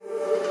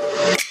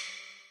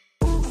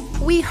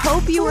We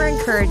hope you were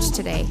encouraged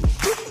today.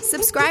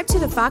 Subscribe to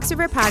the Fox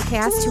River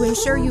Podcast to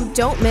ensure you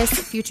don't miss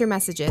future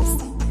messages.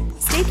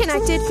 Stay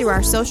connected through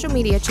our social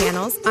media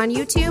channels on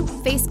YouTube,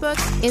 Facebook,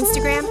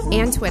 Instagram,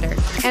 and Twitter.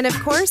 And of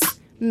course,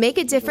 make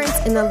a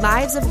difference in the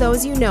lives of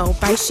those you know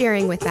by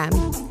sharing with them.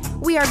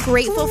 We are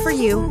grateful for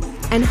you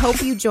and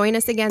hope you join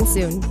us again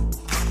soon.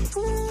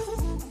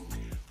 Well,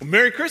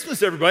 Merry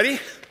Christmas, everybody.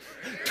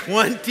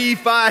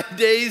 25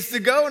 days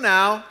to go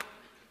now.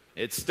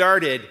 It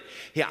started.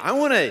 Yeah, I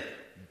want to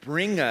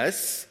bring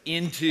us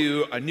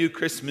into a new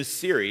Christmas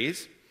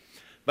series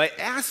by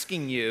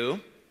asking you,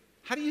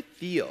 how do you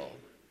feel?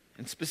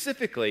 And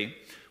specifically,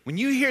 when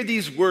you hear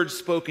these words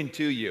spoken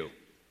to you,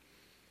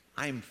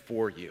 I am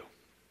for you.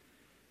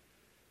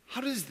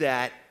 How does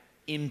that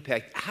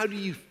impact? How do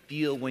you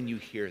feel when you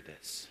hear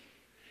this?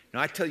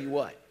 Now, I tell you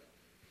what,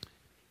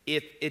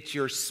 if it's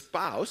your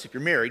spouse, if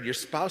you're married, your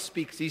spouse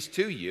speaks these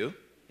to you,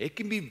 it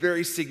can be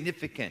very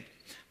significant.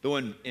 Though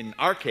in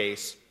our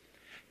case,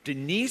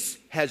 Denise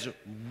has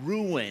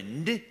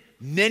ruined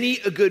many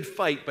a good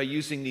fight by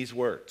using these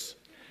words.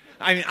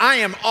 I mean, I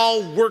am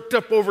all worked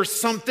up over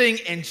something,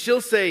 and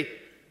she'll say,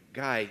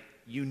 Guy,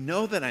 you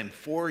know that I'm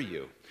for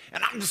you.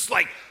 And I'm just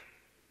like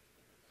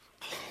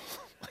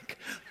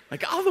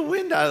out the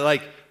window,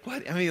 like,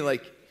 what? I mean,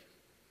 like,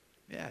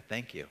 yeah,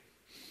 thank you.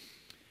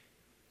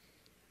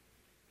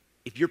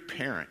 If your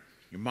parent,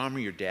 your mom or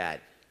your dad,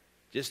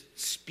 just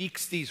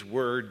speaks these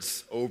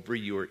words over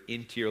you or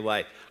into your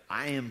life,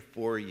 I am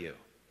for you.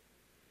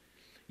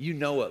 You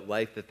know what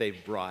life that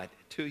they've brought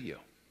to you.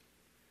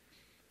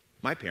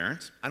 My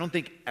parents, I don't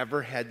think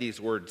ever had these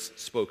words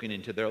spoken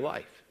into their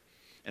life.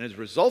 And as a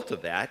result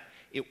of that,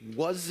 it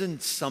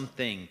wasn't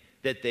something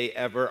that they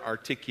ever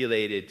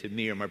articulated to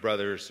me or my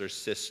brothers or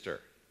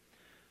sister.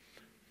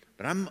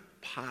 But I'm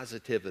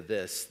positive of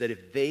this, that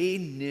if they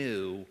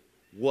knew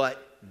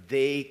what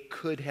they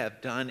could have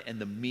done and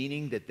the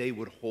meaning that they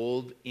would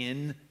hold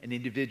in an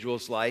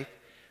individual's life,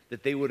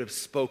 that they would have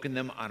spoken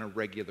them on a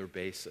regular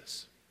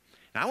basis.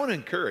 And I want to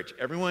encourage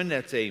everyone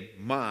that's a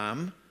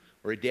mom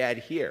or a dad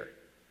here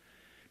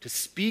to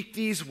speak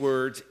these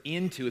words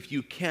into, if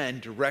you can,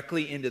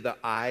 directly into the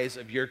eyes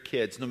of your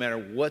kids, no matter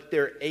what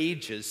their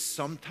age is,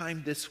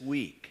 sometime this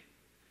week.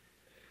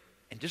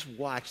 And just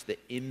watch the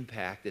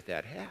impact that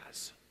that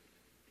has.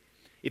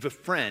 If a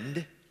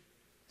friend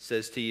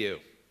says to you,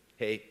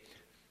 hey,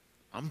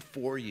 I'm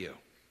for you,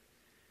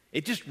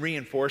 it just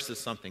reinforces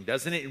something,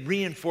 doesn't it? It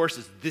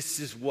reinforces this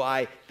is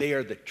why they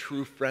are the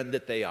true friend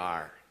that they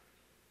are.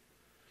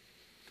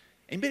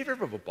 Anybody ever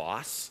have a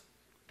boss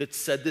that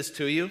said this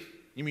to you?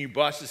 You mean your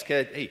boss just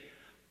said, hey,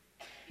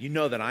 you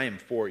know that I am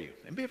for you.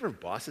 Anybody ever have a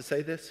boss that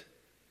say this?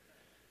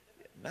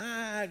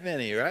 Not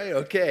many, right?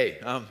 Okay.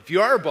 If you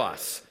are a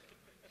boss,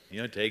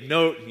 take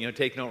note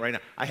right now.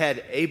 I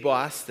had a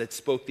boss that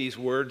spoke these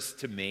words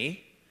to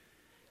me.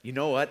 You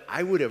know what?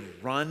 I would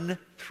have run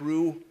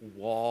through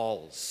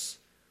walls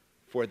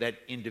for that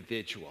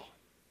individual.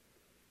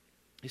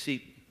 You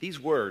see,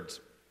 these words,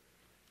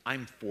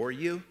 I'm for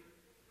you,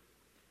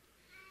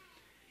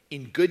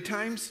 in good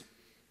times,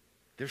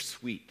 they're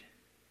sweet.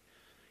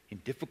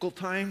 In difficult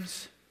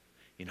times,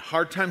 in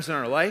hard times in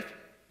our life,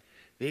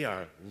 they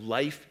are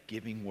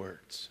life-giving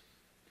words.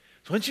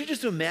 So I want you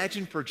just to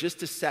imagine for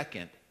just a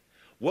second,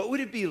 what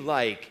would it be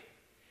like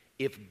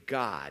if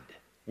God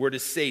were to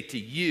say to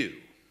you,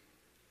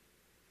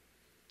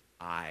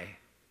 I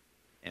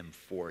am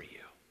for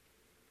you?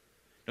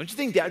 Don't you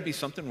think that would be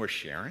something worth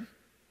sharing?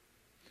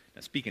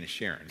 Now, speaking of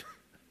sharing,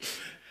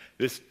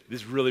 this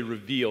really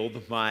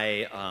revealed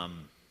my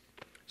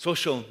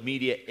social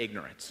media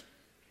ignorance.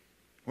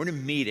 We're in a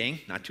meeting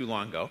not too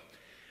long ago.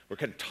 We're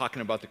kind of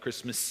talking about the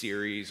Christmas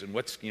series and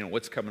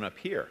what's coming up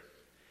here.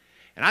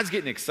 And I was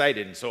getting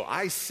excited, and so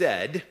I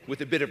said,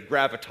 with a bit of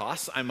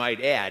gravitas, I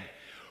might add,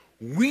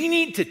 we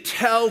need to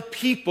tell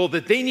people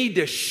that they need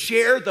to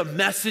share the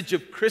message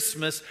of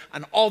Christmas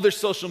on all their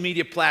social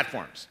media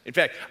platforms. In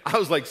fact, I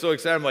was so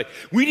excited, I'm like,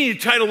 we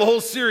need to title the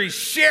whole series,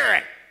 Share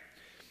It.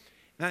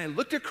 And I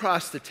looked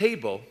across the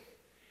table,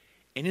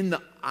 and in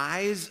the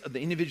eyes of the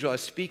individual I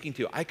was speaking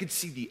to, I could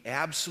see the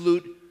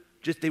absolute,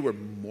 they were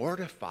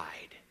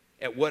mortified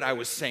at what I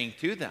was saying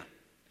to them.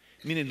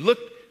 I mean, it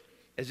looked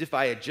as if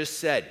I had just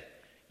said,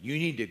 you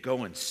need to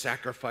go and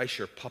sacrifice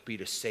your puppy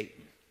to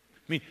Satan.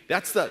 I mean,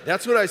 that's what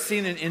I was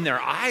seeing in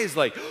their eyes,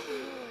 like,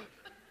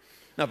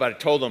 now if I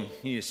told them,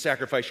 you need to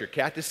sacrifice your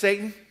cat to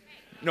Satan,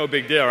 no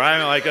big deal,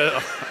 right? I'm like,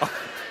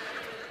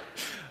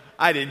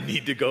 I didn't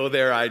need to go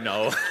there, I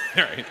know. All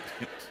right.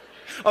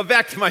 Oh,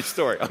 back to my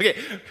story. Okay,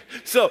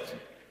 so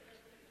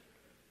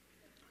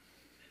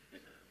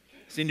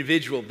this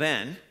individual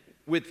then,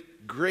 with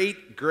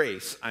great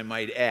grace, I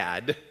might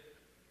add,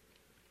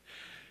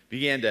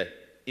 began to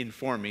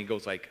inform me,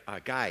 goes like,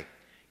 Guy,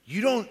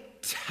 you don't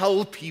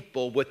tell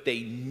people what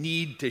they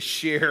need to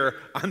share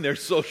on their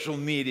social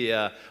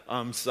media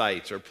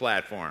sites or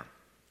platform.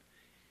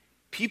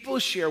 People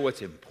share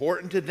what's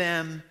important to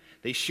them.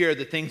 They share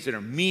the things that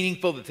are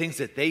meaningful, the things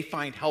that they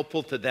find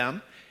helpful to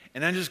them.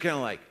 And I'm just kind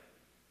of like,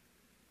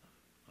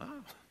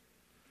 oh,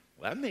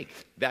 Well,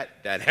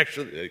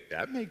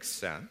 that makes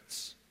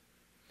sense.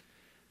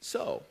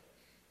 So,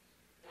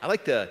 I'd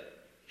like to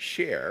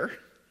share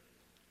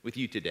with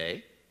you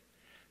today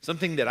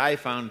something that I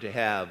found to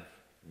have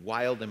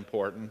wild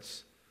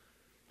importance,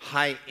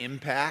 high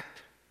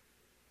impact.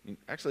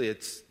 Actually,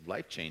 it's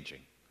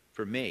life-changing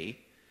for me,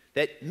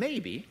 that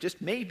maybe,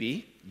 just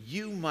maybe,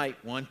 you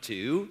might want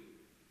to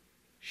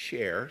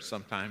share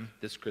sometime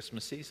this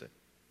Christmas season.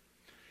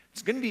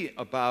 It's going to be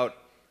about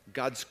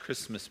God's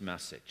Christmas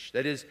message.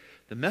 That is,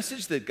 the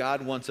message that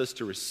God wants us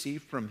to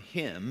receive from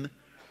Him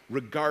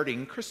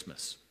regarding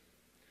Christmas.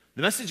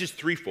 The message is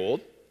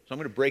threefold, so I'm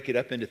going to break it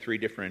up into 3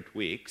 different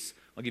weeks.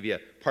 I'll give you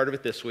a part of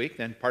it this week,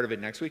 then part of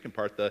it next week, and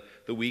part the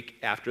week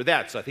after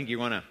that. So I think you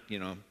want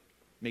to,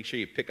 make sure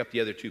you pick up the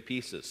other 2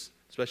 pieces,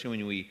 especially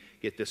when we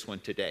get this one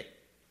today.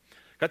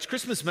 God's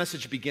Christmas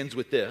message begins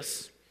with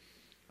this.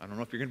 I don't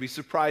know if you're going to be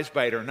surprised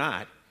by it or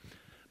not,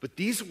 but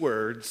these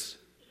words,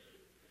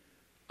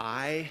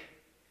 I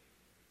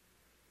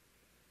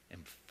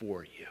am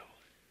for you.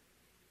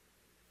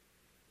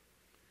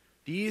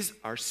 These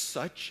are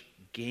such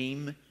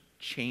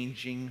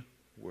game-changing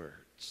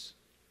words.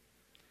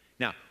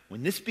 Now,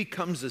 when this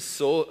becomes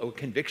a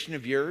conviction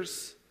of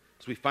yours,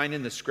 as we find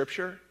in the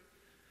scripture,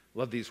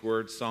 love these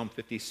words, Psalm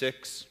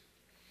 56.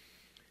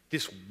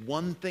 This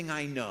one thing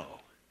I know,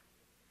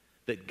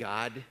 that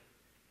God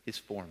is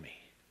for me.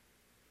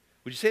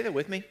 Would you say that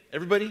with me,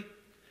 everybody?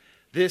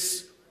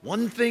 This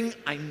one thing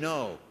I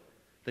know,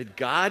 that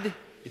God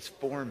is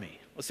for me.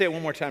 Let's say it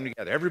one more time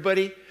together.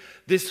 Everybody,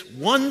 this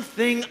one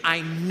thing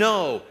I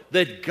know,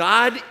 that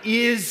God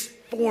is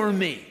for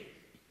me.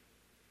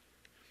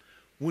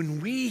 When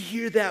we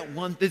hear that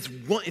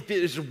if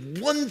there's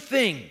one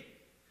thing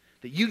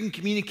that you can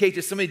communicate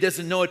to somebody who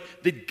doesn't know it,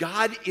 that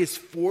God is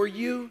for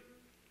you,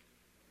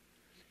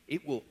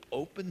 it will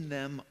open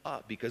them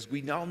up, because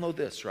we all know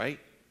this, right?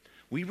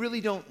 We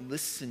really don't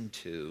listen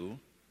to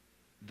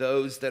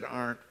those that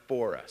aren't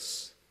for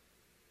us.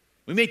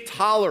 We may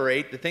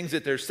tolerate the things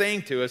that they're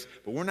saying to us,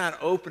 but we're not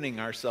opening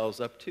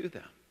ourselves up to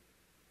them.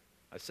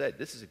 I said,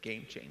 this is a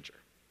game changer.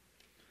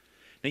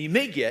 Now, you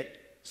may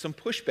get some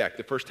pushback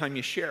the first time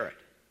you share it.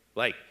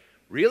 Like,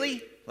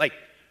 really?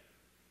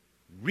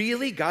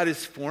 Really? God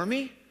is for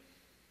me?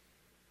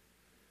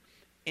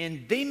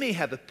 And they may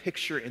have a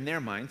picture in their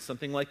mind,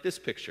 something like this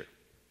picture.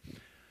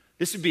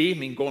 This would be,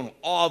 going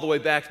all the way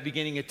back to the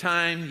beginning of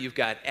time, you've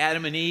got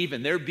Adam and Eve,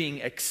 and they're being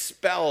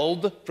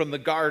expelled from the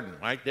garden,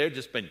 right? They've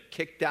just been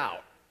kicked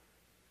out.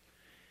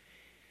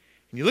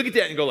 And you look at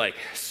that and go like,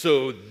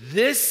 so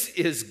this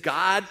is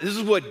God, this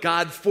is what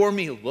God for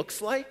me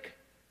looks like?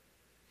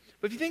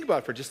 But if you think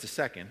about it for just a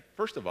second,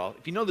 first of all,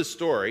 if you know the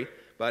story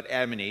about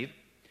Adam and Eve,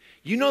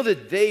 you know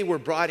that they were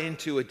brought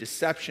into a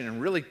deception,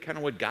 and really kind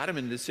of what got them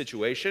in this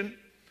situation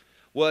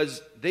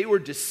was they were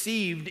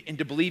deceived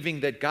into believing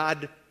that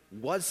God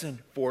wasn't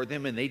for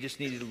them and they just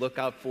needed to look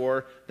out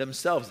for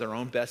themselves, their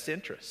own best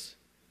interests.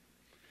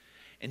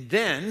 And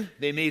then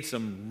they made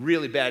some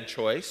really bad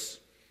choice,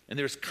 and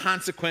there's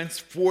consequence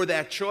for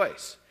that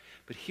choice.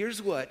 But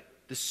here's what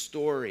the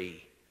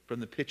story from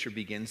the picture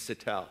begins to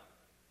tell.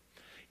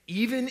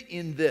 Even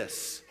in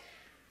this,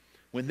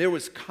 when there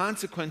was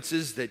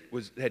consequences that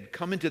had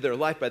come into their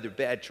life by their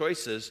bad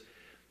choices,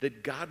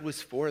 that God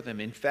was for them.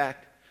 In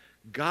fact,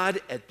 God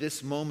at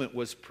this moment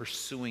was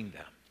pursuing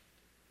them.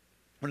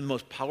 One of the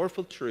most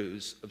powerful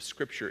truths of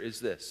Scripture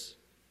is this,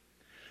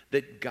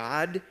 that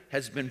God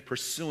has been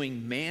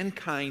pursuing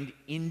mankind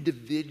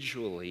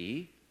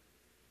individually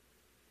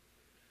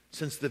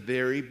since the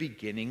very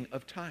beginning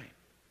of time.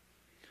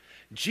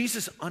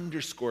 Jesus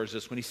underscores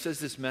this when he says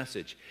this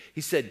message.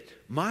 He said,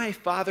 my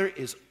Father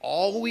is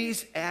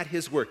always at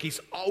his work. He's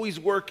always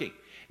working.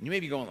 And you may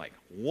be going like,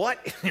 what?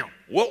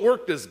 What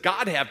work does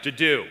God have to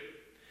do?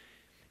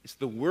 It's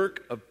the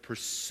work of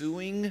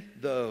pursuing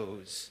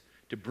those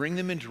to bring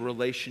them into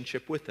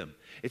relationship with him.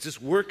 It's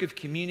this work of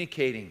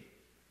communicating,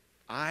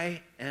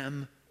 I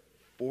am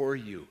for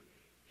you.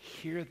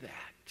 Hear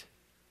that.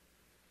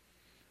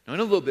 Now, I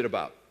know a little bit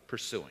about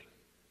pursuing.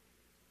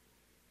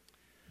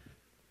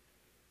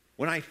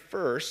 When I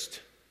first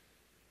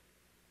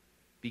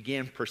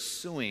began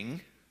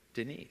pursuing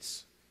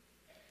Denise,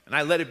 and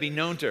I let it be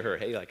known to her,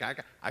 hey, like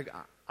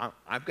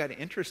I've got an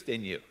interest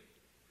in you.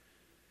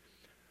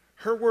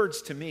 Her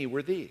words to me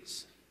were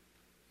these: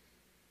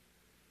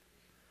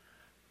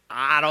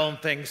 I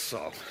don't think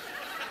so.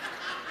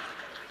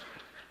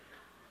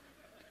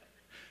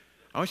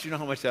 I want you to know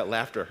how much that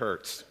laughter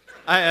hurts.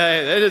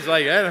 That is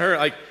like, that hurt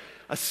like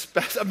a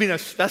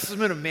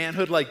specimen of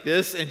manhood like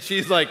this, and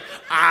she's like,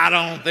 I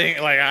don't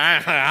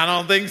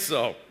think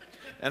so.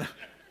 And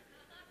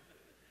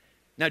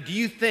now, do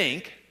you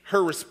think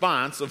her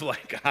response of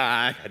like,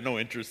 I had no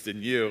interest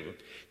in you,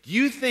 do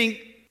you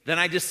think then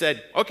I just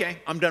said, okay,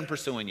 I'm done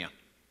pursuing you?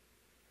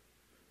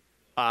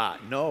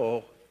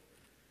 No,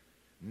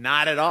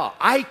 not at all.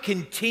 I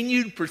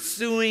continued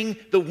pursuing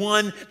the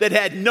one that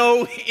had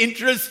no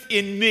interest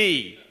in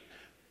me.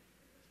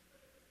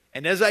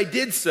 And as I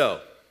did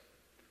so,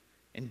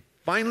 and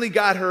finally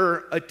got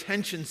her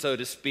attention, so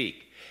to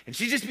speak, And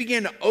she just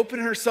began to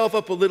open herself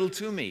up a little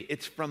to me.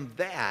 It's from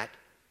that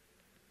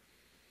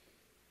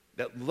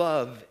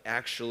love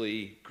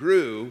actually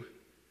grew,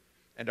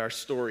 and our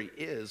story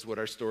is what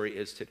our story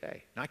is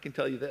today. And I can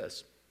tell you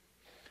this,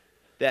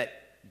 that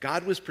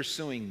God was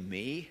pursuing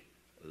me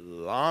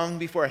long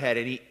before I had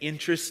any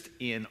interest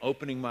in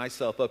opening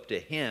myself up to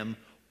Him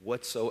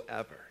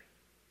whatsoever.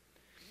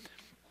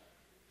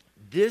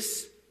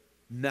 This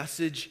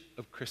message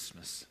of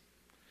Christmas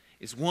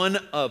is one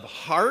of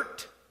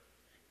heart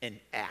and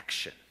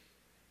action.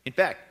 In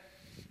fact,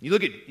 you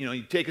look at,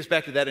 you take us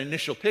back to that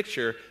initial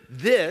picture.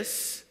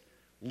 This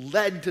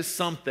led to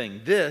something.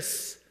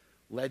 This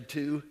led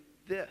to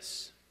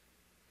this.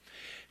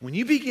 When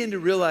you begin to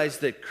realize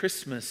that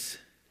Christmas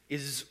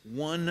is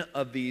one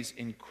of these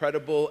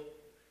incredible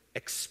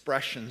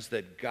expressions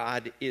that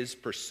God is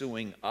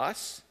pursuing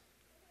us,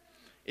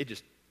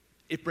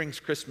 it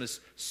brings Christmas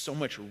so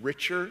much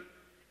richer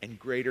and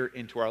greater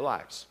into our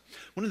lives.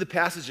 One of the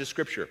passages of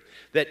Scripture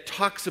that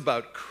talks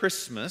about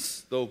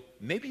Christmas, though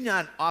maybe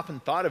not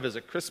often thought of as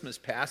a Christmas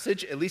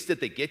passage, at least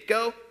at the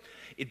get-go,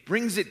 it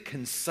brings it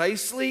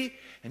concisely,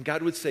 and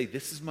God would say,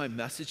 this is my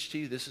message to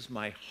you, this is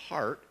my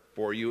heart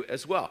for you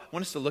as well. I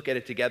want us to look at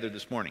it together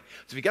this morning.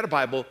 So if you got a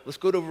Bible, let's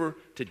go over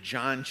to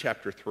John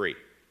chapter 3.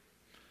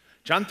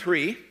 John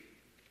 3, if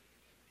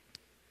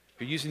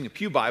you're using the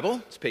Pew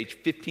Bible, it's page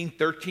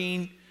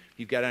 1513. If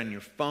you've got it on your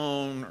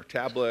phone or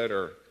tablet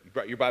or you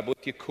brought your Bible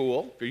with you,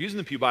 cool. If you're using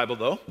the Pew Bible,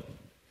 though,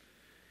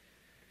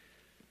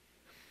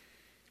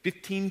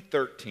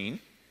 1513.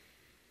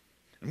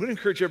 I'm going to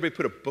encourage everybody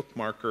to put a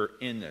bookmarker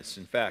in this.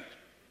 In fact,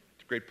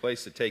 it's a great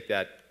place to take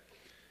that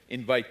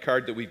invite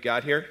card that we've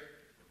got here.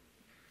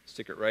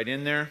 Stick it right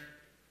in there.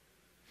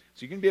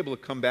 So you're going to be able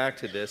to come back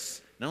to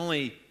this, not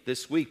only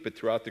this week, but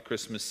throughout the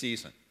Christmas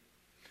season.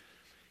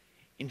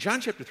 In John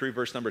chapter 3,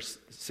 verse number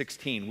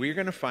 16, we're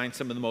going to find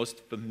some of the most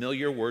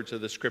familiar words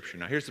of the Scripture.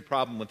 Now, here's the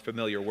problem with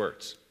familiar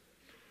words.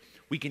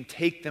 We can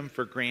take them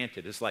for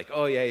granted. It's like,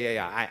 oh,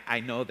 yeah, I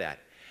know that.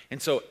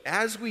 And so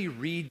as we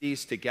read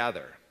these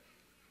together,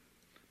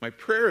 my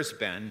prayer has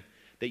been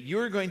that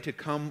you're going to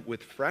come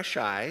with fresh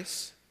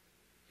eyes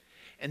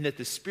and that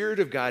the Spirit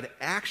of God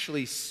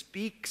actually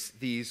speaks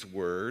these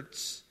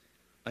words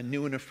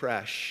anew and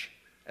afresh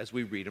as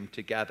we read them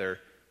together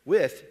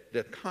with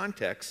the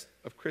context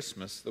of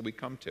Christmas that we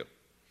come to.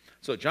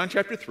 So John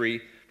chapter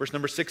 3, verse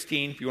number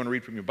 16, if you want to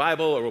read from your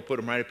Bible, or we'll put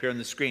them right up here on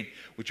the screen.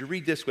 Would you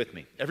read this with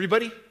me?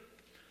 Everybody?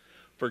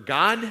 For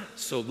God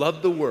so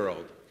loved the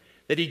world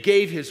that He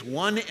gave His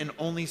one and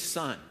only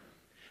Son,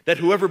 that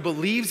whoever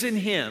believes in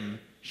Him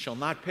shall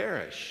not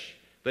perish,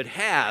 but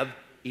have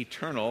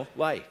eternal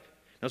life.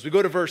 Now, as we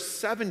go to verse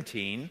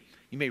 17,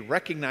 you may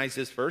recognize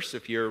this verse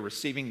if you're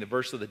receiving the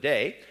verse of the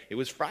day. It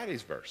was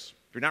Friday's verse.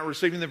 If you're not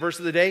receiving the verse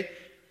of the day,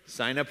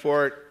 sign up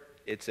for it.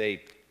 It's a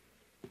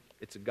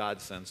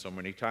godsend so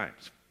many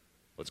times.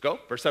 Let's go.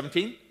 Verse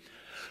 17.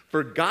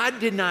 For God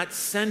did not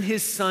send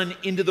His Son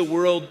into the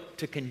world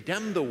to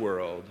condemn the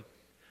world,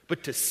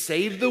 but to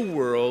save the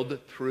world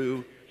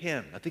through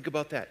Him. Now think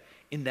about that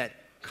in that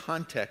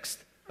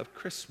context of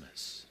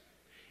Christmas.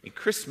 In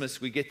Christmas,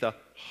 we get the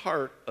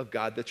heart of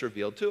God that's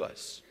revealed to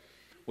us.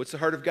 What's the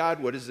heart of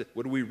God? What is it?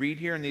 What do we read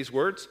here in these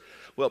words?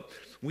 Well,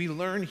 we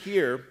learn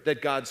here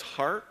that God's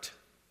heart,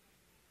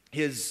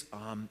 His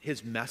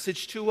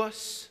message to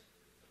us,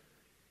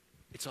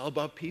 it's all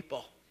about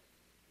people.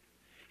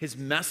 His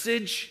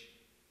message,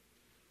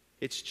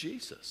 it's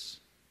Jesus.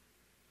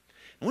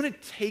 I want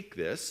to take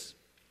this,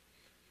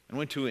 I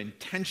want to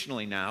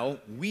intentionally now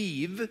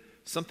weave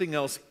something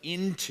else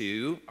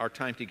into our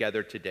time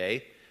together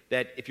today,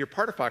 that if you're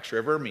part of Fox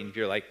River, I mean, if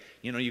you're like,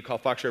 you call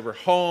Fox River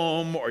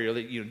home, or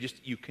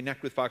you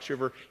connect with Fox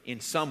River in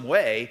some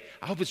way,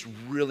 I hope it's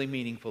really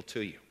meaningful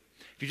to you.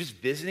 If you're just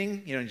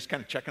visiting, just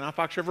kind of checking out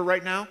Fox River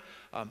right now,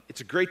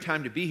 it's a great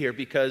time to be here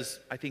because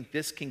I think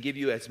this can give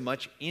you as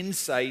much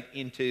insight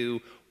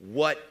into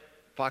what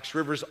Fox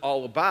River's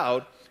all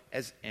about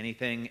as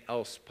anything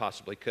else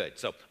possibly could.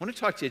 So I want to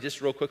talk to you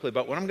just real quickly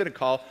about what I'm going to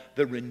call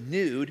the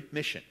renewed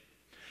mission.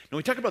 Now,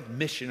 we talk about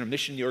mission of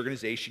the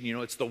organization,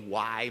 it's the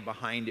why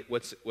behind it,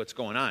 what's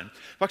going on.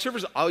 Fox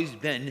River's always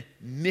been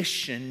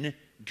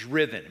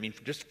mission-driven,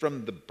 just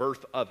from the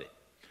birth of it.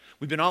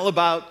 We've been all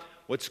about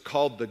what's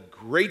called the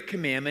Great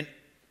Commandment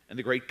and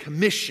the Great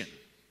Commission.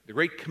 The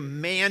Great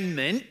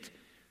Commandment,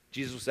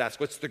 Jesus was asked,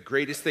 what's the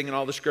greatest thing in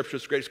all the Scripture,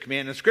 what's the greatest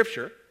command in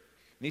Scripture? And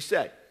He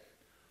said,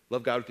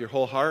 love God with your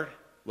whole heart,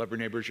 love your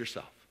neighbor as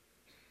yourself.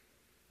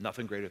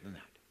 Nothing greater than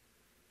that.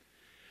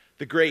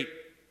 The Great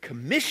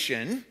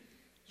Commission,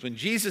 when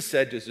Jesus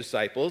said to His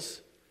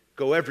disciples,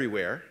 go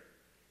everywhere,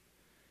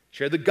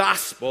 share the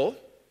gospel,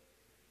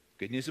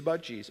 good news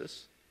about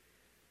Jesus,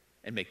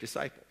 and make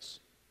disciples.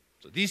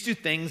 So these two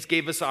things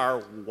gave us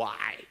our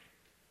why.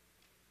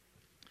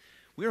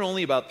 We were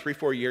only about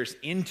 3-4 years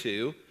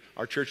into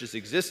our church's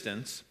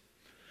existence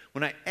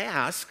when I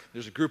asked,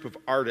 there's a group of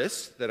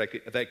artists that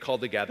I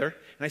called together,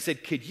 and I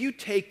said, could you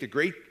take the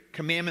Great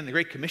Commandment, the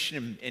Great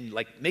Commission, and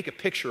make a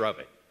picture of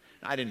it?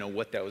 I didn't know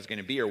what that was going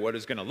to be or what it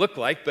was going to look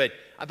like, but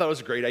I thought it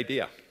was a great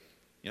idea.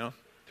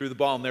 3 threw the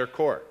ball in their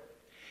court.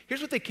 Here's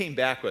what they came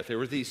back with. There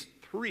were these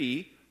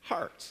 3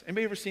 hearts.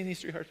 Anybody ever seen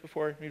these 3 hearts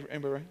before?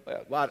 Anybody?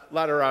 A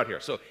lot are out here.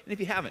 So, and if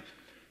you haven't,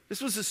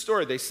 this was the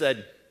story. They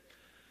said,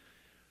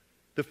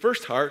 the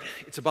first heart,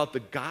 it's about the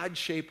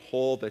God-shaped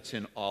hole that's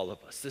in all of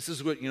us. This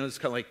is what, it's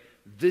kind of like,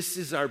 this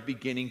is our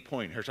beginning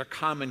point. Here's our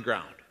common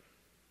ground.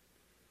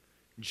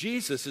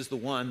 Jesus is the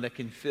one that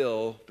can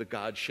fill the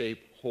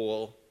God-shaped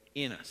hole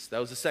in us. That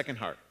was the second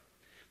heart.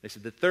 They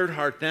said the third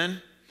heart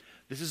then,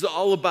 this is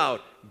all about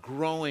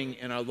growing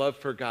in our love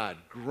for God,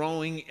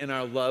 growing in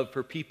our love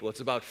for people. It's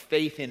about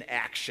faith in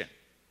action.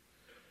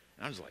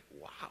 And I was like,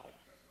 wow,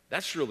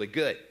 that's really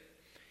good.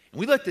 And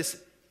we let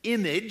this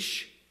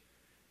image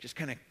just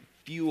kind of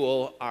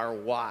fuel our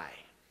why.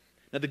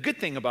 Now, the good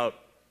thing about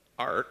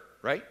art,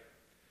 right?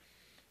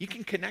 You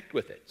can connect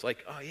with it. It's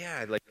like, oh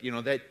yeah, like,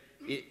 that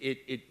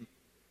it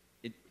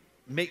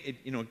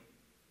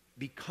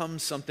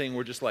becomes something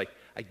we're just like,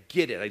 I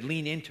get it, I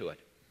lean into it.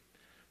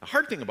 The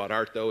hard thing about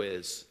art, though,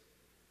 is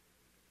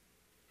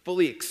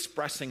fully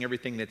expressing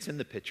everything that's in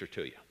the picture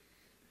to you.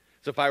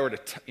 So if I were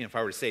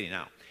to say to you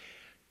now,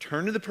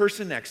 turn to the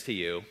person next to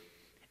you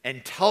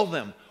and tell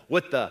them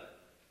what the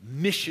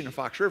mission of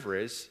Fox River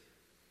is,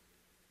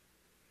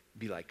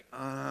 be like,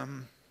 well,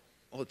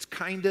 it's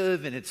kind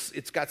of, and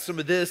it's got some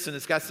of this, and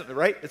it's got something,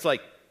 right? It's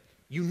like,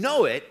 you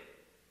know it,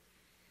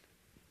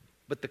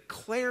 but the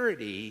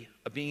clarity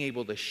of being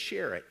able to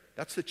share it,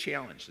 that's the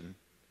challenge. And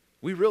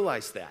we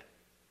realize that.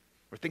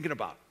 We're thinking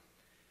about,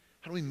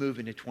 how do we move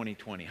into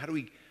 2020? How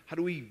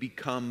do we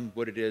become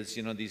what it is,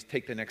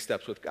 take the next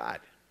steps with God?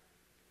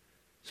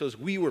 So as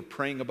we were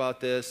praying about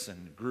this,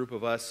 and a group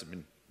of us have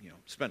been,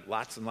 spent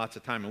lots and lots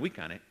of time and week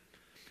on it,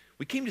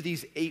 we came to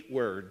these 8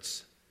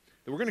 words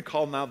that we're going to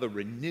call now the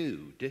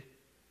renewed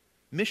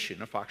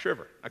mission of Fox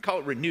River. I call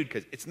it renewed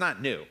because it's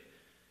not new,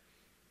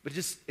 but it's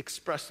just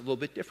expressed a little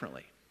bit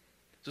differently.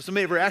 So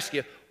somebody ever asks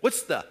you,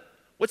 what's the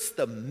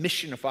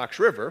mission of Fox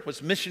River? What's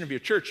the mission of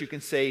your church? You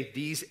can say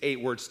these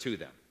 8 words to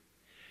them.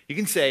 You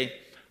can say,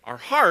 our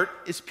heart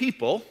is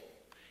people,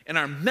 and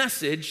our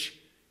message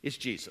is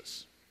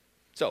Jesus.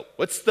 So,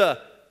 what's the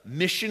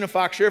mission of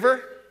Fox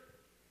River?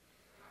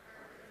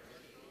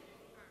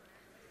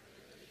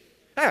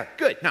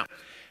 Good. Now,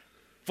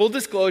 full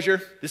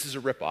disclosure, this is a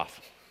ripoff.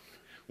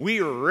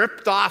 We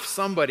ripped off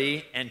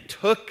somebody and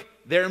took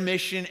their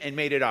mission and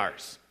made it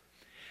ours.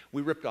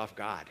 We ripped off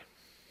God.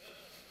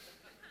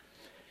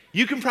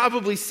 You can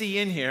probably see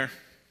in here,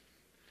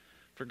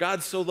 for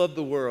God so loved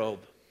the world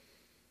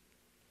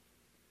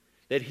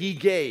that he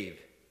gave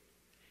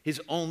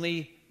his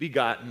only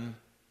begotten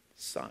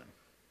Son.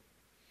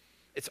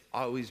 It's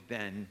always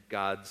been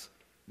God's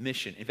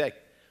mission. In fact,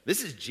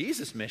 this is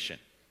Jesus' mission.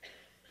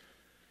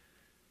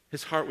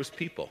 His heart was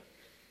people.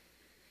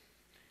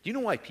 Do you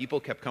know why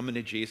people kept coming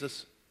to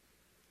Jesus?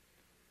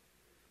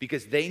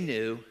 Because they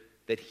knew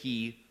that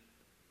he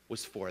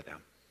was for them.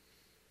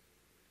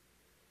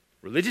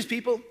 Religious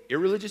people,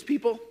 irreligious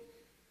people,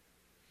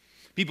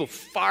 people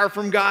far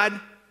from God,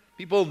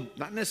 people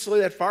not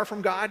necessarily that far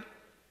from God,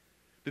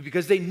 but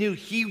because they knew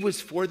he was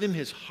for them,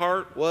 his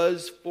heart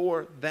was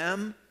for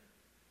them,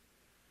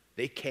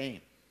 they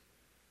came.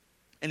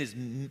 And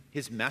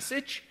his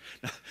message,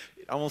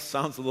 it almost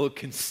sounds a little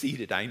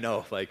conceited, I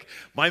know, like,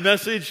 my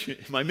message,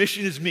 my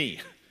mission is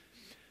me.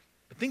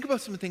 But think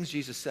about some of the things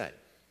Jesus said.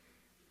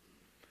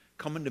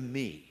 Come unto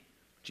me,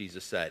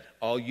 Jesus said,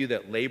 all you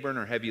that labor and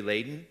are heavy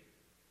laden,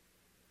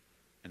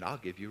 and I'll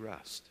give you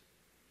rest.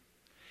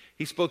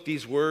 He spoke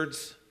these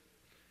words.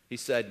 He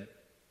said,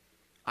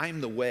 I am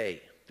the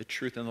way, the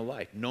truth, and the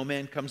life. No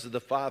man comes to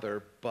the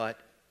Father but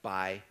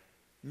by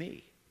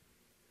me.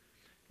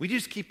 We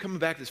just keep coming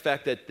back to this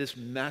fact that this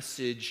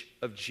message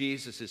of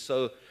Jesus is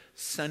so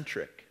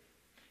centric.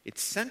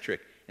 It's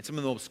centric in some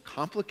of the most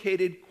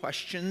complicated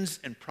questions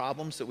and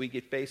problems that we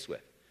get faced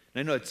with. And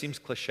I know it seems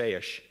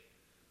cliche-ish.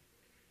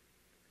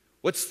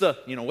 What's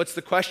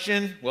the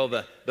question? Well,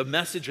 the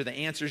message or the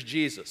answer is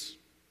Jesus.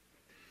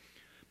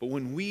 But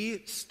when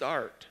we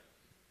start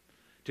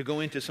to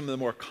go into some of the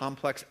more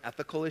complex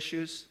ethical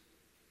issues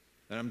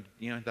that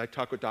I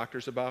talk with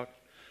doctors about,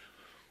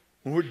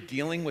 when we're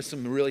dealing with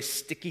some really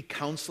sticky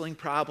counseling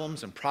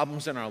problems and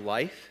problems in our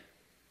life,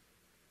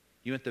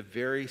 you're at the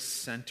very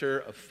center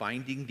of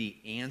finding the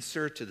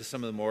answer to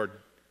some of the more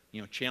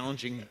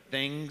challenging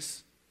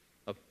things,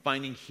 of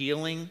finding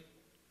healing.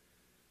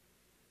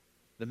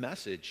 The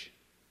message,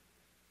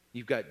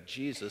 you've got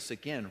Jesus,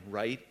 again,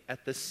 right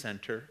at the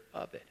center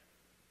of it.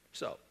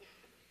 So,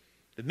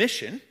 the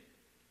mission,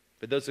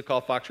 for those that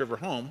call Fox River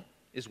home,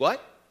 is what?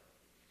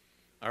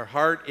 Our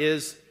heart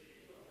is,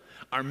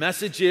 our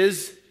message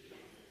is,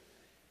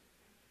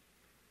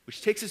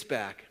 which takes us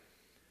back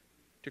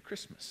to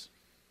Christmas.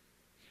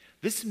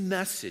 This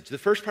message, the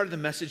first part of the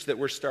message that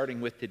we're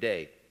starting with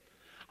today,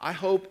 I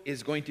hope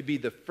is going to be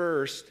the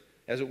first,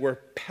 as it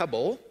were,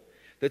 pebble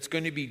that's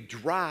going to be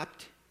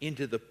dropped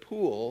into the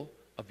pool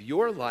of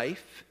your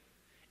life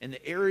and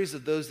the areas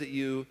of those that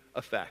you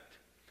affect.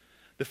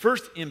 The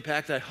first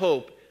impact, I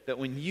hope, that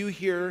when you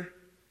hear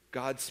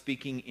God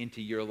speaking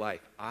into your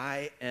life,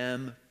 I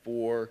am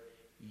for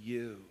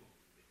you.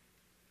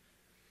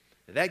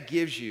 That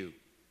gives you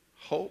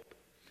hope.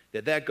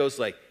 That goes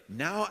like,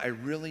 now I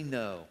really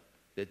know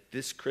that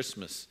this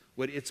Christmas,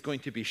 what it's going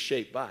to be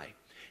shaped by.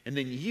 And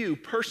then you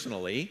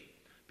personally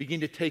begin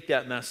to take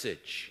that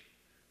message.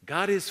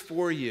 God is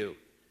for you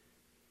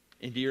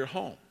into your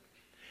home.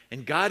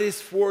 And God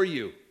is for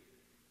you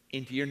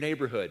into your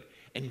neighborhood.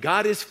 And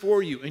God is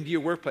for you into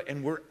your workplace.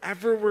 And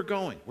wherever we're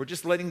going, we're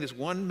just letting this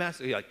one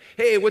message, like,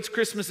 hey, what's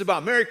Christmas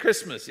about? Merry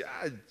Christmas. Yeah,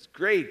 it's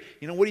great.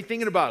 You know, what are you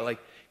thinking about? Like,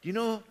 do you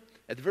know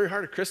at the very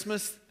heart of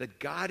Christmas that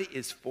God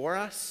is for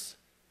us?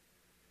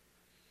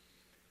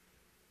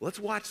 Let's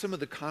watch some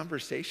of the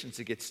conversations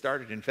that get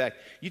started. In fact,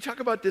 you talk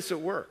about this at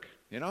work,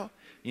 you know,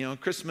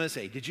 Christmas,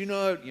 hey, did you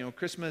know,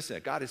 Christmas,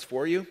 that God is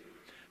for you?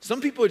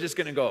 Some people are just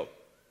going to go,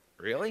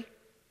 really?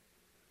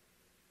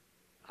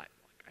 I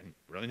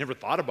really never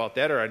thought about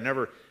that,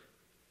 or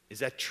is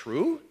that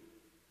true?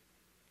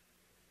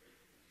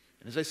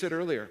 And as I said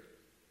earlier,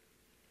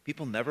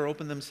 people never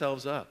open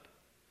themselves up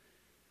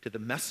to the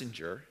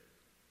messenger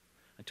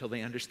until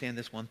they understand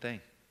this one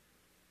thing,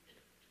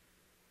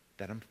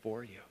 that I'm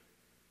for you.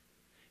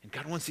 And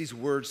God wants these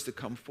words to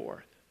come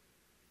forth.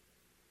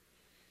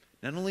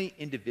 Not only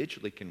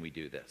individually can we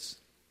do this,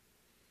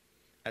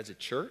 as a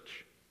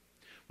church,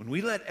 when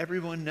we let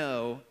everyone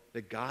know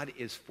that God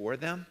is for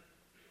them,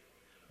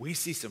 we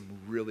see some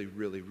really,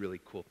 really, really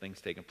cool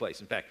things taking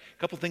place. In fact, a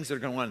couple things that are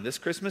going on this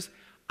Christmas,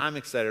 I'm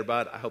excited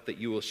about. I hope that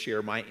you will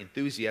share my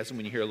enthusiasm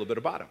when you hear a little bit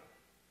about them.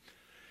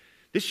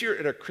 This year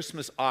at our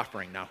Christmas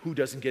offering, now who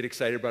doesn't get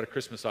excited about a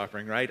Christmas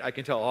offering, right? I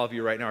can tell all of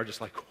you right now are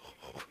just like,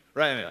 oh,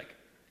 right? I mean, like,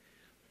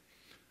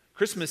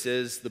 Christmas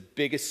is the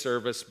biggest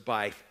service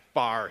by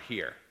far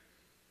here.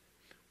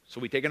 So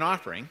we take an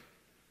offering,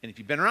 and if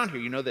you've been around here,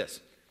 you know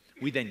this.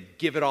 We then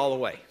give it all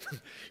away.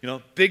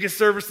 Biggest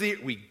service of the year,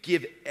 we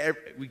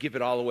give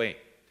it all away.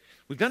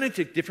 We've done it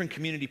to different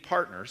community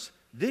partners.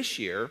 This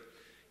year,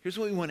 here's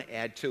what we want to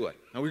add to it.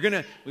 Now we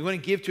want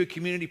to give to a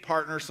community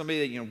partner,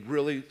 somebody that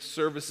really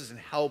services and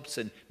helps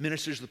and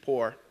ministers to the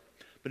poor.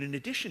 But in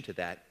addition to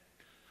that,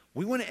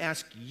 we want to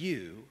ask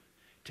you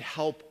to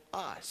help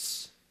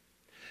us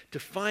to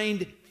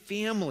find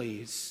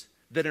families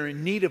that are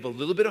in need of a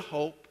little bit of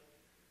hope,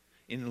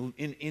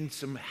 in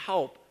some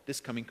help this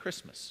coming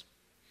Christmas.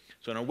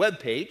 So on our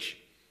webpage,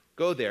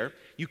 go there.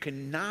 You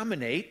can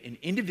nominate an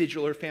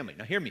individual or family.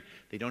 Now hear me.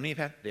 They don't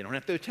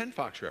have to attend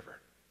Fox River.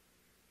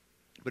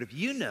 But if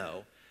you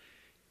know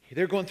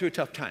they're going through a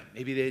tough time,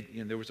 maybe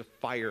there was a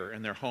fire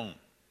in their home,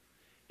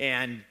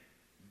 and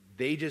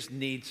they just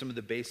need some of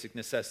the basic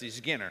necessities.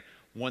 Again,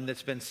 one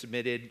that's been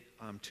submitted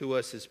to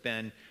us has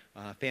been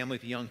a family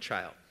with a young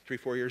child,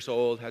 3-4 years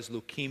old, has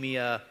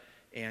leukemia,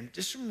 and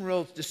just some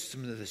of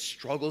the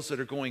struggles that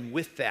are going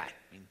with that.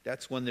 I mean,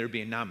 that's when they're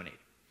being nominated.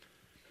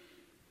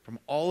 From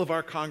all of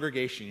our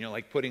congregation,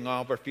 like putting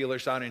all of our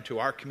feelers out into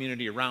our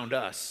community around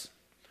us,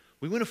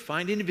 we want to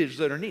find individuals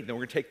that are in need. Then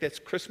we're going to take this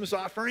Christmas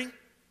offering,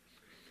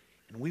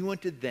 and we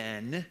want to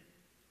then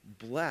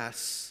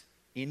bless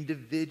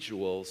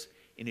individuals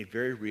in a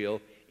very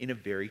real, in a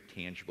very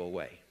tangible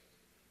way.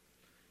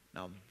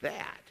 Now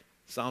that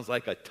sounds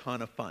like a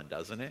ton of fun,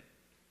 doesn't it?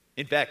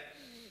 In fact,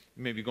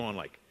 you may be going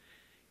like,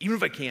 even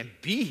if I can't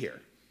be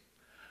here,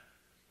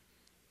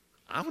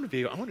 I want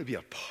to be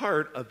a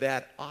part of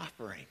that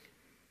offering,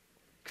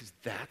 because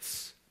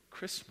that's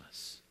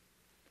Christmas.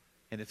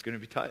 And it's going to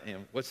be taught.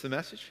 And what's the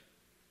message?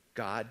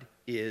 God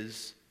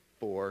is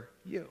for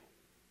you.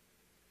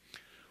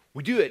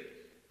 We do it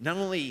not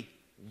only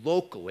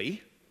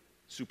locally,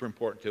 super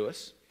important to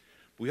us,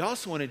 but we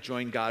also want to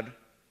join God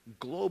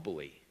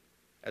globally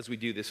as we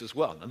do this as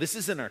well. Now, this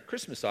isn't our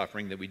Christmas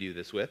offering that we do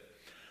this with,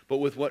 but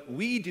with what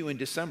we do in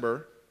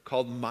December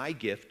called My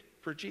Gift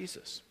for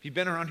Jesus. If you've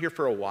been around here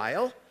for a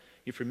while,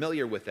 you're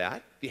familiar with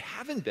that. If you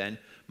haven't been,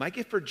 My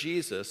Gift for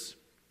Jesus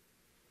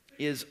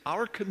is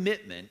our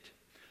commitment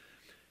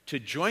to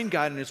join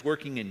God in His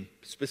working in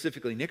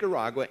specifically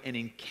Nicaragua and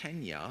in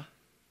Kenya,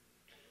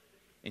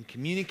 and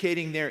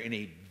communicating there in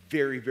a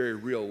very, very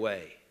real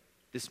way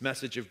this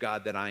message of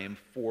God that I am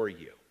for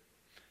you.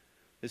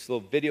 This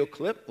little video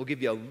clip will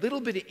give you a little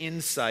bit of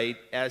insight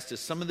as to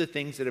some of the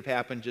things that have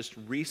happened just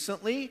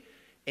recently,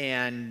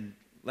 and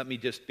let me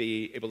just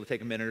be able to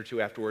take a minute or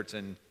two afterwards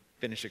and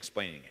finish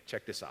explaining it.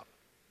 Check this out.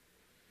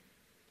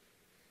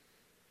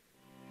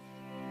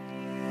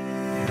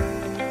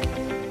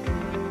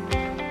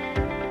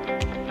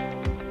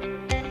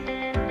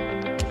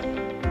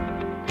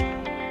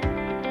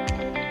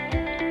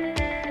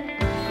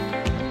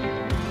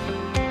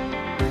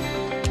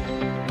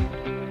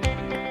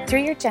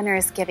 Through your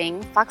generous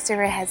giving, Fox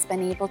River has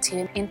been able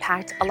to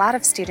impact a lot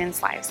of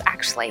students' lives,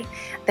 actually.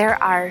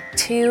 There are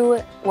 2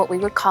 what we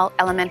would call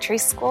elementary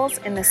schools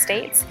in the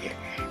States.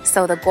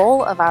 So the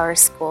goal of our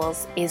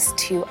schools is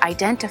to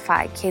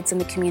identify kids in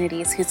the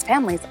communities whose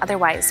families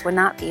otherwise would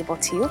not be able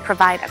to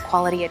provide a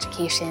quality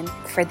education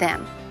for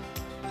them.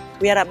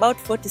 We are about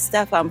 40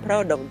 staff. I'm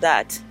proud of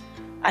that.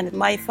 And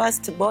my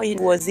first boy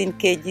was in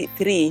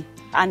KG3,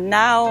 and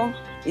now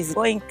is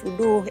going to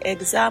do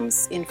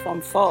exams in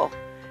Form 4.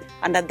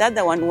 and the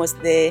other one was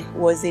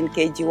in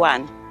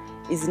KG1.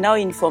 Is now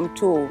in Form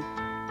 2.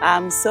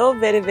 I'm so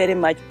very, very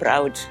much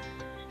proud.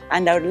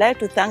 And I would like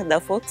to thank the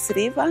Fox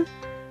River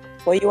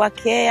for your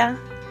care.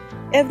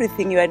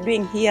 Everything you are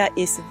doing here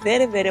is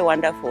very, very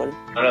wonderful.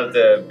 One of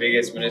the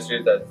biggest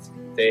ministries that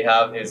they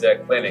have is a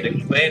clinic.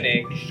 The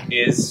clinic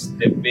is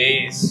the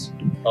base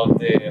of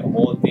the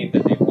whole thing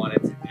that they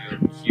wanted to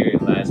do here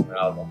in La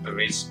Esmeralda, to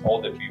reach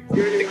all the people.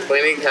 The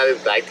clinic has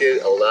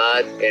impacted a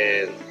lot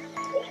in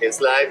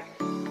his life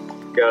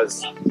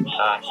because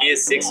he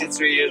is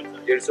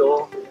 63 years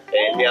old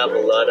and he has a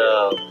lot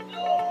of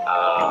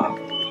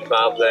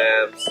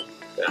problems,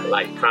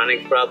 like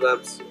chronic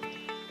problems.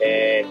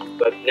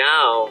 But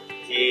now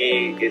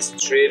he is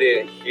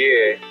treated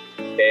here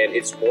and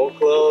it's more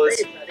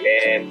close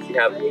and he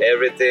has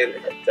everything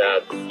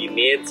that he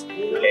needs,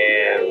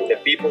 and the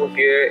people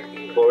here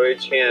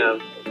encourage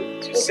him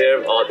to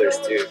serve others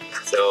too.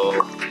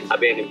 So I've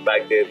been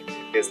impacted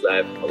his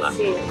life a lot.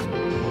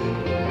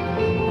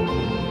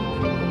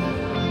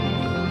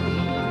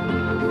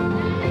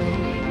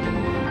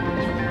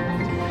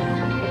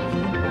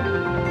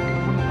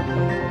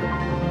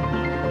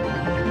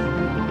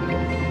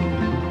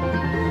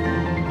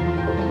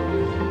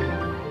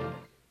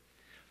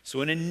 So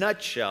in a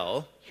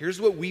nutshell,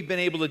 here's what we've been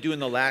able to do in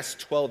the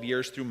last 12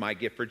 years through My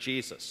Gift for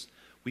Jesus.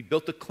 We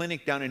built a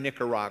clinic down in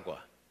Nicaragua.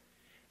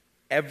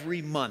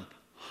 Every month,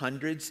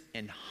 hundreds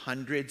and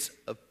hundreds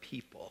of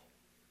people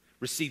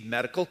receive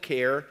medical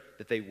care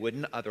that they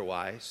wouldn't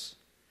otherwise,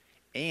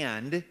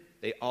 and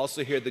they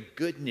also hear the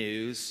good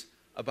news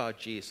about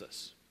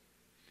Jesus.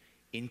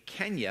 In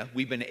Kenya,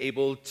 we've been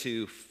able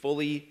to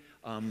fully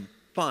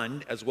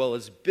fund as well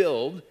as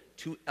build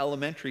 2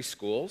 elementary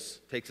schools.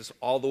 Takes us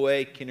all the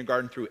way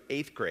kindergarten through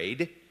 8th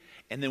grade.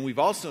 And then we've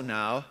also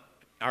now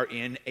are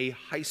in a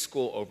high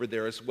school over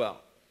there as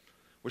well.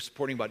 We're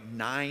supporting about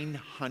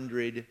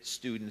 900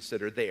 students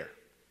that are there.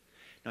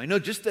 Now I know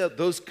just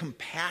those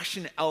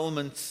compassion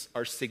elements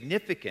are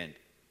significant,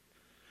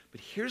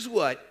 but here's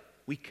what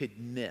we could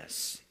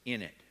miss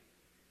in it.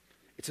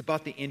 It's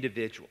about the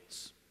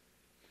individuals.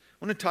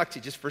 I want to talk to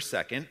you just for a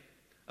second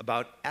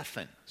about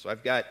Effin. So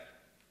I've got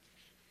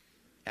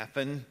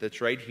Effin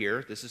that's right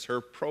here. This is her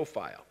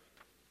profile.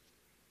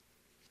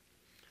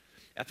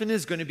 Effin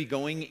is going to be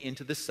going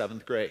into the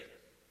 7th grade.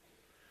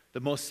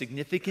 The most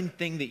significant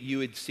thing that you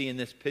would see in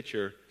this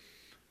picture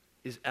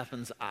is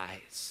Effin's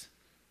eyes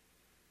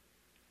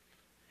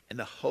and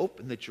the hope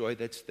and the joy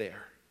that's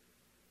there,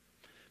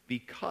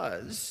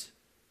 because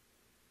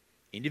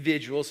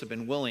individuals have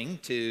been willing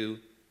to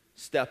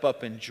step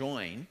up and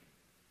join.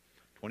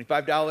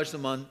 $25 a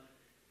month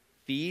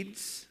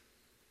feeds,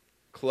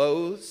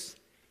 clothes,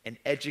 and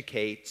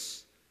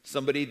educates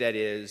somebody that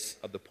is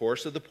of the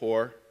poorest of the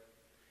poor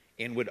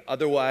and would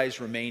otherwise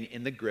remain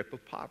in the grip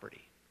of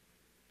poverty.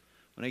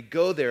 When I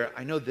go there,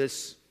 I know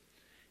this,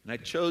 and I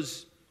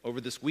chose over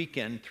this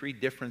weekend 3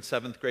 different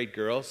 7th grade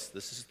girls.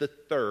 This is the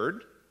 3rd,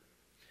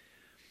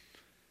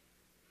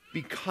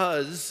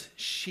 because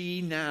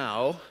she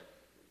now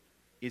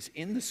is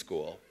in the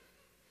school.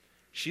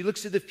 She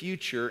looks to the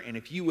future, and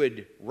if you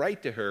would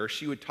write to her,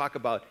 she would talk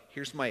about,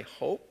 here's my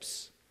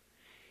hopes,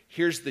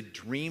 here's the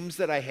dreams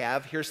that I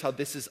have, here's how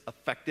this has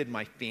affected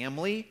my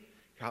family,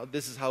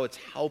 this is how it's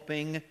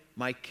helping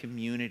my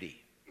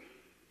community.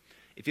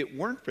 If it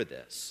weren't for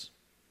this,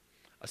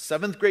 a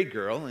 7th grade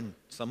girl, and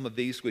some of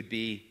these would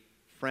be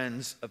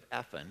friends of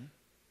Effin,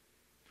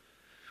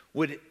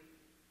 a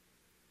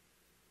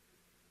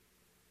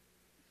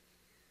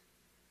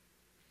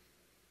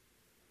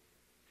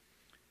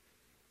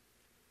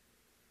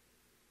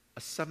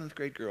 7th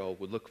grade girl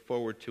would look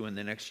forward to in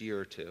the next year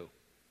or two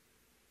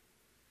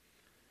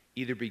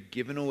either be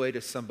given away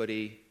to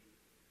somebody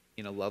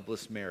in a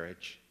loveless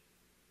marriage,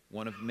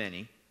 one of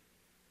many,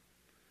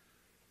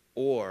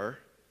 or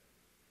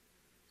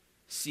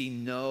see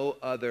no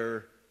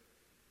other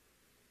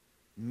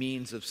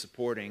means of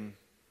supporting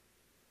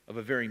of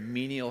a very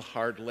menial,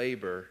 hard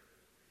labor,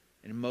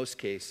 and in most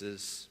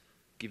cases,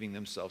 giving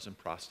themselves in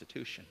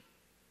prostitution.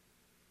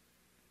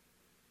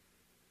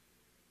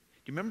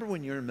 Do you remember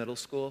when you were in middle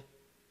school?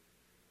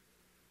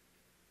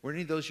 Were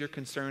any of those your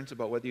concerns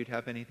about whether you'd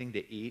have anything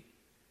to eat?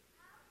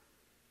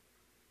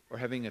 Or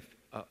having a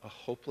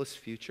hopeless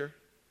future?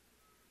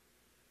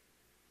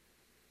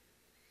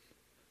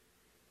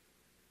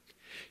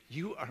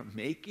 You are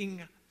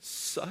making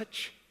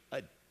such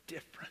a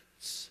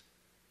difference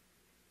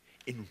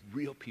in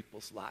real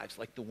people's lives,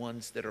 like the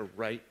ones that are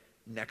right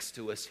next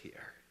to us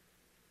here.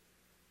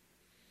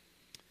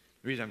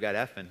 The reason I've got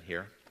Effin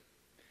here,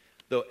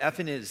 though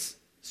Effin is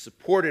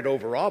supported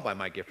overall by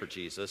My Gift for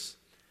Jesus,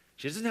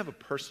 she doesn't have a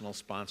personal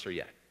sponsor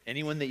yet.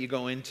 Anyone that you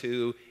go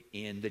into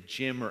in the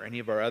gym or any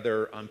of our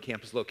other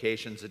campus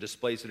locations, the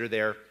displays that are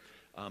there,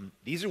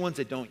 these are ones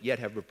that don't yet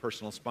have a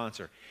personal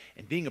sponsor.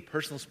 And being a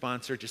personal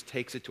sponsor just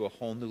takes it to a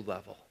whole new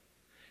level.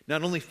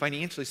 Not only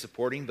financially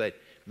supporting, but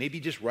maybe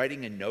just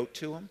writing a note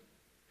to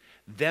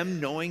them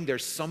knowing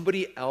there's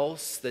somebody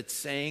else that's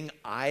saying,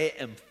 I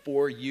am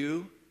for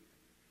you,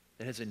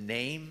 that has a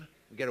name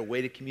We got a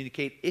way to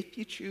communicate if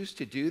you choose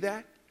to do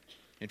that.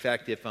 In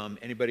fact, if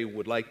anybody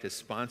would like to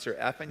sponsor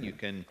Effin, you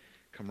can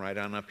come right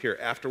on up here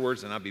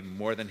afterwards, and I'll be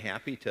more than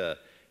happy to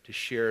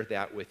share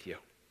that with you.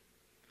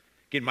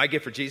 Again, my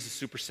gift for Jesus is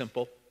super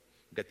simple.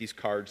 We've got these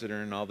cards that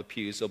are in all the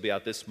pews. They'll be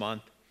out this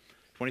month.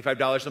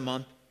 $25 a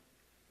month,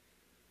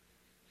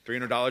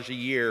 $300 a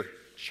year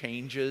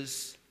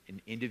changes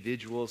an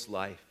individual's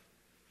life.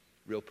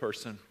 Real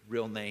person,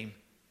 real name,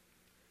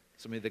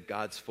 somebody that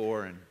God's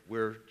for, and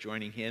we're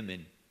joining him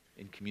in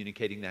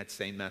communicating that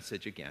same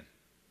message again.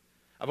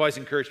 I've always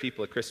encouraged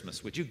people at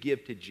Christmas, would you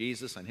give to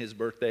Jesus on his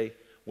birthday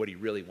what he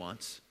really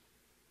wants?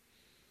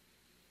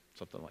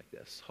 Something like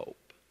this: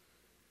 hope,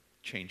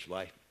 change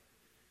life.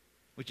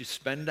 Would you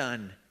spend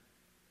on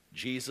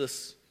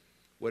Jesus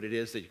what it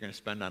is that you're going to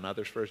spend on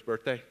others for his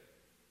birthday?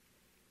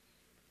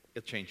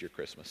 It'll change your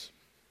Christmas.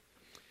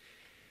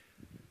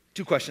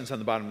 2 questions on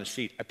the bottom of the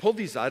sheet. I pulled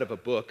these out of a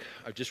book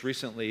I've just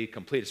recently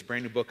completed. It's a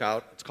brand new book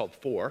out. It's called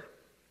 4.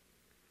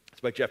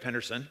 It's by Jeff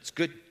Henderson. It's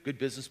good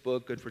business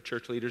book, good for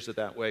church leaders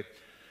that way.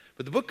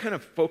 But the book kind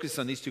of focuses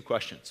on these 2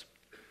 questions.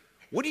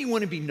 What do you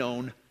want to be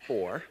known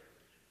for?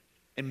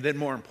 And then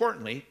more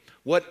importantly,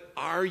 what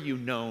are you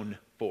known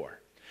for?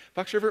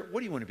 Fox River, what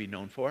do you want to be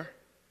known for?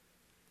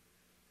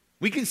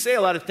 We can say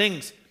a lot of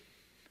things,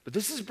 but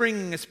this is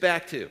bringing us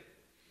back to,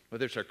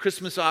 whether it's our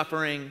Christmas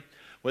offering,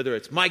 whether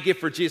it's my gift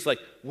for Jesus, like,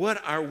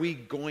 what are we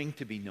going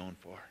to be known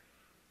for?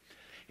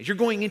 As you're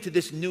going into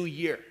this new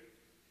year,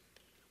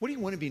 what do you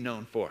want to be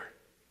known for?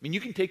 I mean, you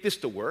can take this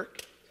to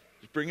work,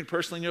 just bring it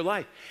personally in your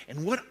life.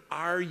 And what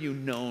are you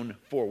known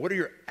for? What are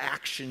your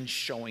actions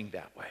showing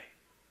that way?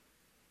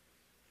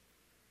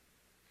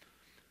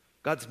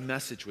 God's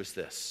message was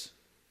this.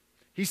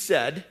 He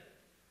said,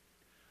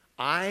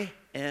 I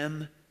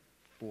am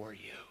for you.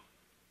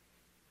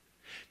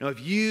 Now, if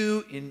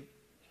you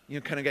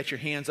kind of got your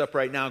hands up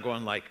right now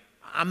going like,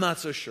 I'm not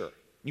so sure.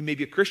 You may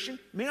be a Christian,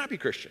 you may not be a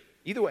Christian.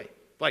 Either way,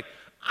 like,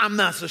 I'm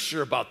not so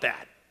sure about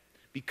that.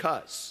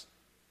 Because,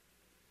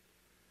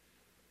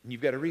 and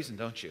you've got a reason,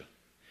 don't you?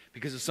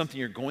 Because of something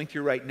you're going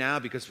through right now,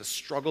 because of a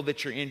struggle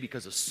that you're in,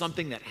 because of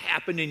something that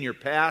happened in your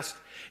past,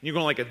 and you're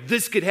going like, if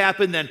this could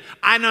happen, then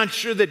I'm not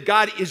sure that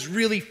God is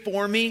really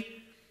for me.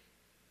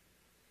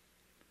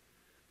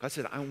 God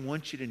said, I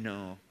want you to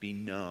know,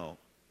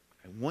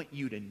 I want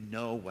you to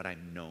know what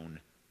I'm known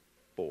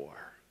for.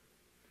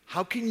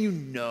 How can you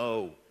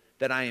know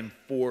that I am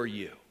for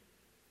you?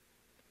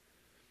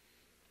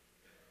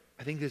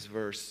 I think this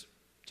verse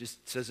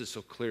just says it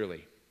so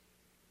clearly.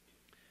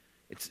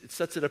 It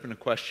sets it up in a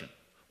question.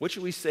 What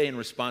should we say in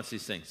response to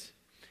these things?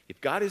 If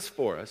God is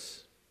for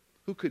us,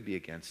 who could be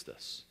against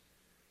us?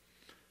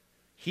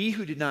 He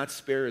who did not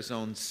spare his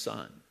own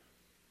son,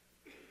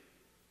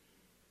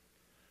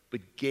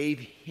 but gave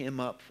him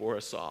up for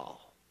us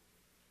all,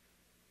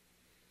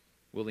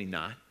 will he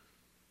not,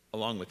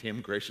 along with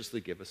him, graciously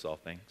give us all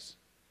things?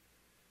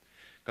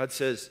 God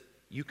says,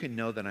 you can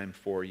know that I'm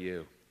for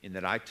you, in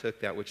that I took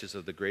that which is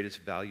of the greatest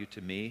value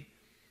to me,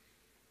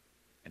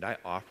 and I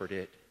offered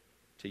it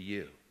to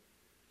you.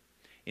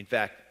 In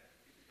fact,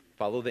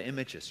 follow the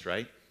images,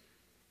 right?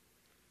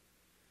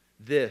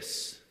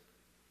 This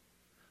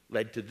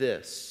led to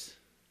this,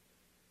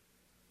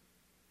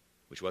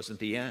 which wasn't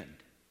the end.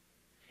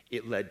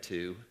 It led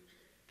to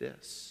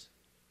this.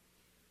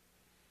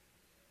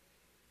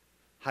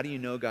 How do you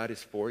know God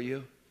is for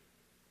you?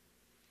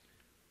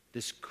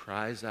 This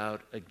cries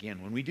out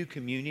again. When we do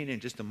communion in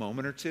just a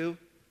moment or two,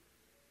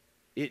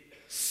 it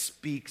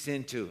speaks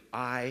into,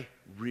 I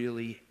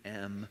really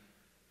am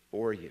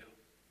for you.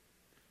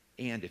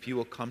 And if you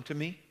will come to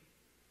me,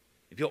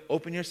 if you'll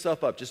open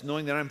yourself up, just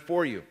knowing that I'm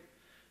for you,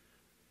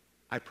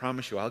 I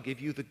promise you, I'll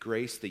give you the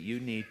grace that you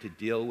need to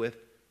deal with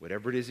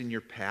whatever it is in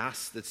your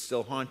past that's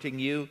still haunting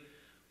you,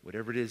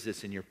 whatever it is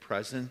that's in your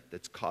present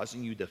that's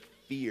causing you the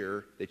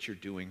fear that you're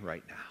doing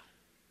right now.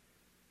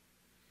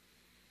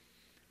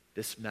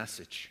 This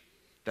message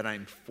that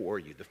I'm for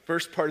you, the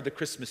first part of the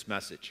Christmas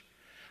message,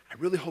 I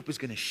really hope is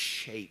going to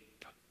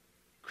shape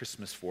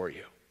Christmas for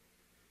you.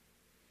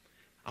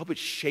 I hope it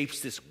shapes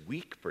this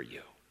week for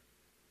you.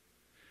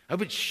 I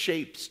hope it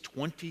shapes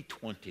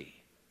 2020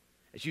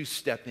 as you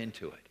step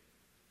into it.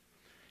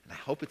 And I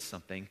hope it's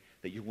something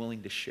that you're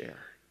willing to share.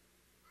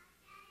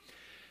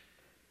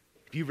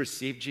 If you've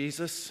received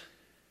Jesus,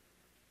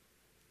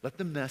 let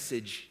the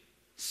message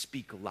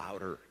speak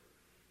louder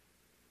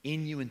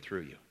in you and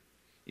through you.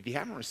 If you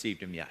haven't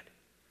received him yet,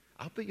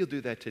 I hope that you'll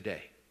do that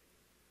today.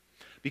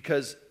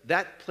 Because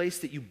that place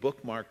that you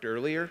bookmarked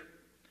earlier,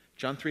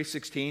 John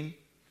 3:16,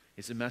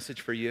 is a message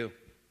for you.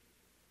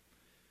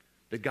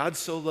 That God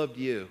so loved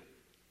you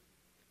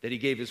that he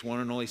gave his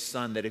one and only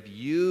Son, that if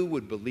you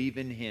would believe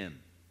in him,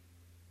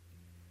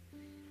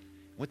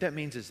 what that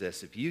means is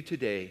this: if you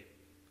today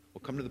will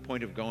come to the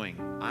point of going,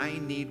 I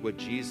need what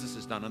Jesus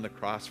has done on the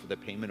cross for the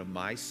payment of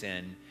my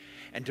sin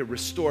and to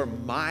restore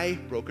my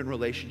broken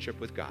relationship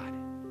with God.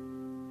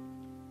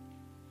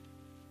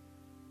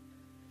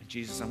 And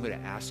Jesus, I'm going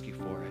to ask you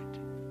for it.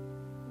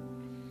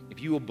 If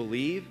you will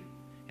believe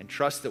and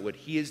trust that what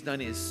he has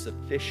done is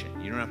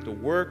sufficient. You don't have to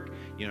work.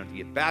 You don't have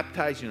to get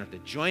baptized. You don't have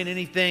to join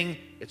anything.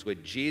 It's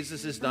what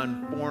Jesus has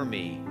done for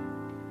me.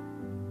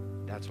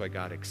 That's why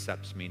God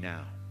accepts me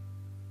now.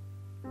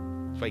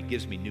 That's why he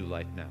gives me new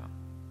life now.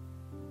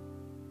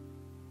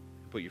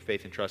 Put your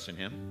faith and trust in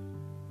him.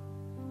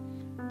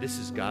 This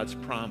is God's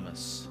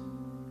promise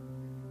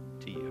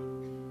to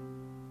you.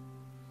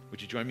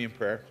 Would you join me in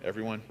prayer,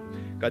 everyone?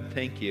 God,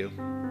 thank you.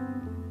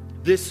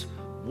 This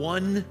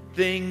one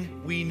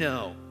thing we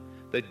know,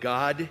 that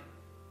God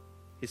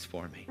is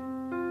for me.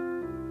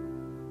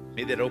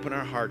 May that open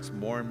our hearts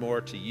more and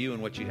more to you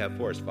and what you have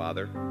for us,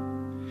 Father.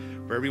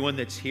 For everyone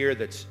that's here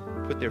that's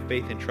put their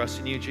faith and trust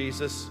in you,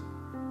 Jesus,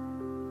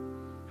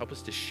 help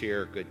us to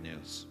share good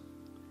news.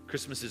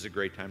 Christmas is a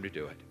great time to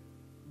do it.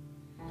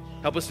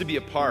 Help us to be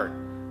a part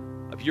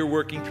of your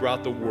working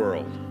throughout the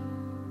world.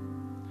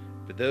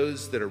 For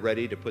those that are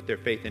ready to put their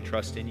faith and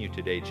trust in you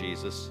today,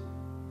 Jesus,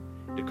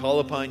 to call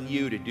upon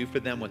you to do for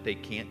them what they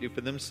can't do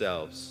for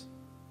themselves,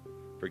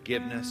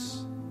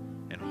 forgiveness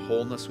and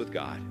wholeness with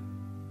God.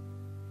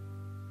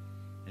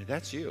 And if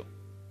that's you,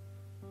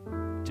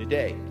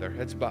 today, with our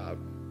heads bowed,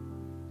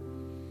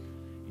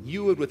 and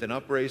you would, with an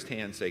upraised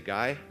hand, say,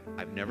 Guy,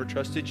 I've never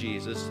trusted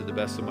Jesus to the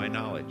best of my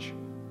knowledge,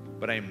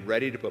 but I am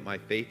ready to put my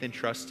faith and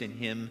trust in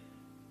him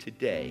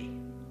today.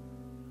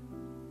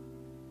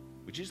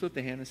 Would you just lift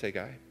a hand and say,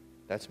 Guy,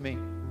 that's me.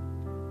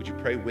 Would you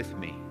pray with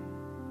me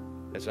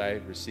as I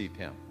receive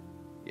him?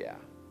 Yeah.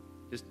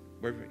 Just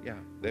wherever, yeah,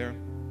 there.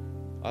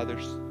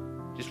 Others,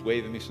 just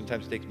wave at me.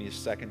 Sometimes it takes me a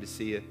second to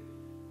see it.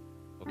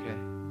 Okay.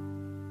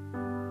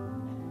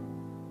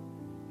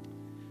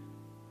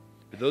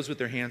 For those with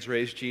their hands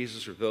raised,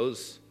 Jesus, or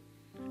those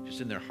just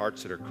in their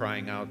hearts that are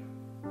crying out,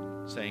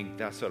 saying,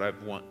 that's what I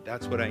want,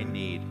 that's what I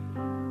need.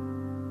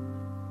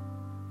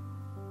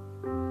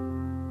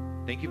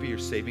 Thank you for your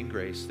saving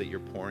grace that you're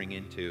pouring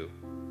into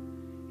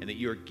and that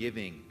you're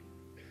giving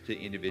to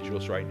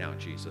individuals right now,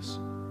 Jesus.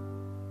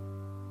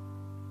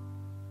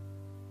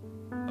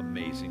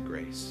 Amazing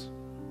grace.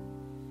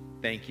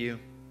 Thank you.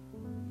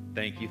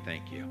 Thank you.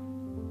 Thank you.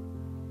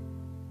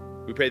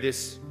 We pray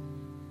this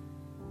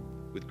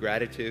with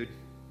gratitude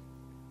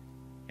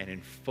and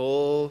in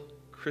full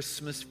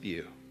Christmas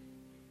view.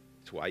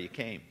 It's why you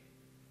came.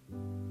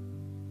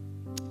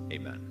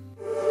 Amen.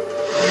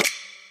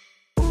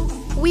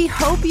 We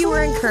hope you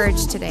were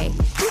encouraged today.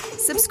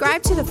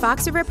 Subscribe to the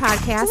Fox River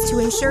Podcast to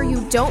ensure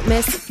you don't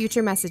miss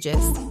future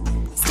messages.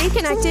 Stay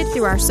connected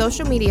through our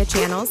social media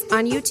channels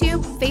on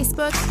YouTube,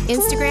 Facebook,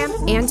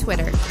 Instagram, and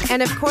Twitter.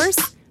 And of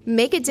course,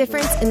 make a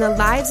difference in the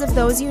lives of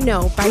those you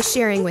know by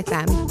sharing with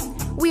them.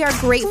 We are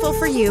grateful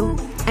for you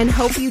and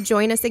hope you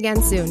join us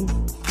again soon.